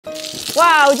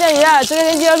哇，吴建宇啊，这个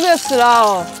天气要热死了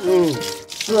哦。嗯，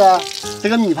是啊，这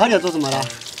个米泡点做什么了？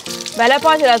买来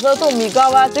包起来之后做米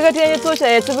糕吧。这个天气做起来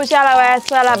也吃不下了呗，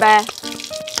算了呗。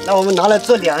那我们拿来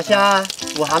做凉虾，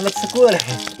我还没吃过嘞。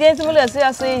天这么热，是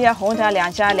要吃一些红糖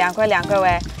凉虾，2块2个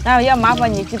喂。然后要麻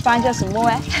烦你去帮些什么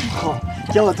喂？哦，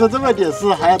叫我做这么点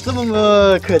事，还要这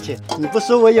么客气，你不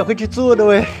说我也会去做的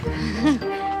喂。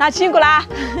那辛苦啦。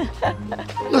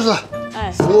那是，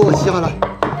哎，什么我洗好了。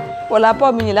我来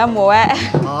爆米，你来抹哎。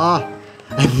啊，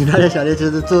哎，你那点小弟就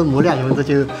是做磨2分钟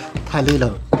就太累了。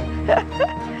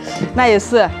那也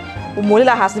是，我磨累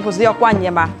了还是不是要惯你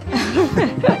吗？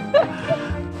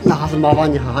那还是麻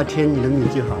烦你好好添你的米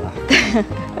就好了。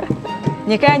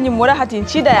你看你磨得还挺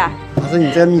细的呀。还是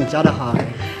你这米加的好。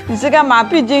你是干嘛？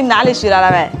毕竟哪里学来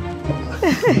了呗？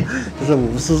这是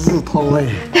无师自通哎。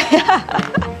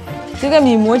这个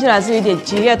米磨起来是有点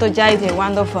急，要多加一点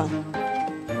豌豆粉，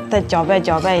再搅拌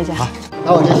一下。好，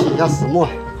那我就洗一下石磨。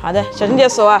好的，小心点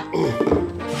手啊。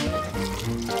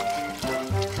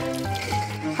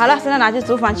好了，现在拿去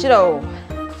煮饭去喽。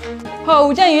哦，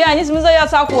吴建宇啊，你什么时候要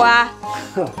烧火啊？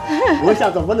我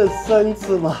想总不能生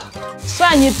吃吧。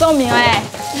算你聪明哎。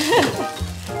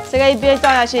这个一边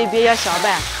倒下去一边要搅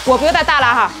拌，火不要太大了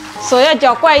哈，手要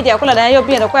搅快一点，不然人又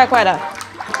变得怪怪的。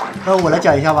那我来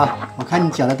搅一下吧，我看你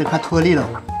搅的都快脱粒了。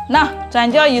那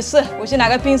转交仪式，我去拿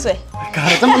个冰水。搞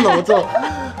得这么隆重，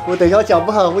我等下搅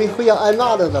不好会要挨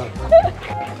骂的呢。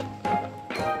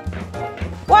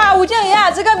哇，吴建宇啊，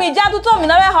这个米家都做米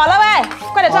了喂，好了喂，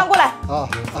快点装过来。啊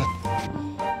啊！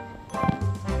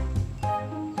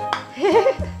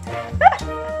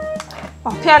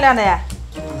哦，漂亮的呀。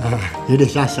有点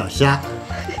像小虾。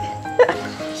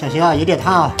小心啊，有点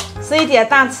烫啊。是一点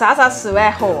淡，洒水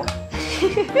喂吼。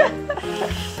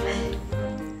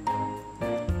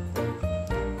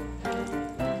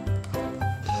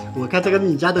我看这个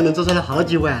米家都能做出来好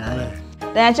几碗了嘞。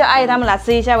等下叫阿姨他们来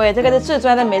吃一下喂，这个是最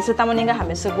专的美食，他们应该还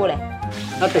没吃过嘞。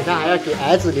那等下还要给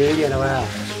儿子留一点的喂。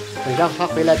等下他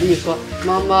回来跟你说，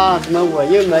妈妈，怎么我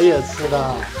又没有吃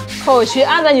的？哦，学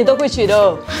按照你都会学的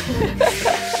哦。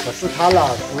我是他老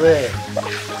师哎，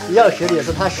要学的也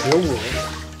是他学我。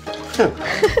哼。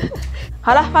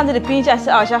好了，放这里冰一下，去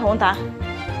熬一下红糖，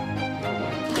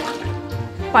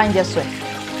放一点水，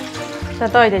再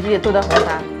倒一点鸡豆的红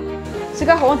糖。这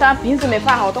个红糖瓶子没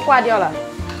放好，都化掉了。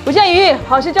吴建宇，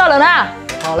好去叫人了。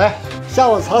好嘞，下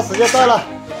午茶时间到了，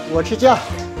我去叫。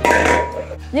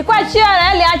你快去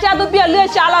啊，人2家都变热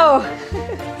虾了哦。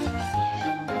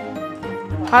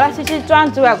好了，去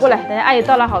装几碗过来，等下阿姨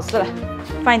到了好事了。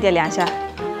放一点凉虾，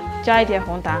加一点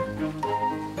红糖，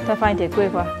再放一点桂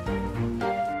花。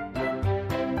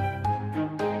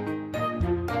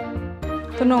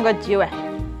都弄个几碗。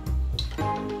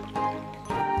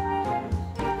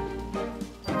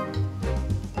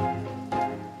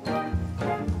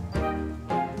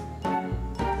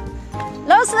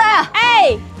老师，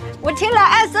哎，我听老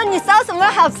二说你烧什么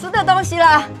好吃的东西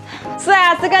了？是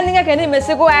啊，这个应该肯定没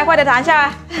吃过哎，快点尝一下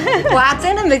啊！我还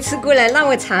真的没吃过嘞，让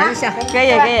我尝一下。可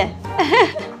以可以，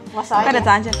我烧一快点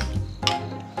尝一下。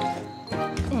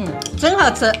真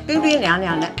好吃，冰冰凉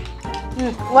凉的。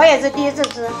我也是第一次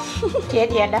吃，甜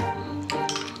甜的。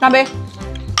干杯！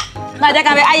大家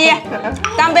干杯，阿姨，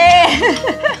干杯！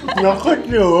你要喝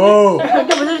酒？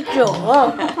这不是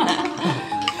酒，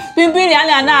冰冰凉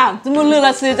凉的，这么热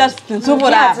了吃一下挺舒服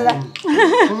的。吃的。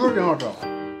不是挺好吃。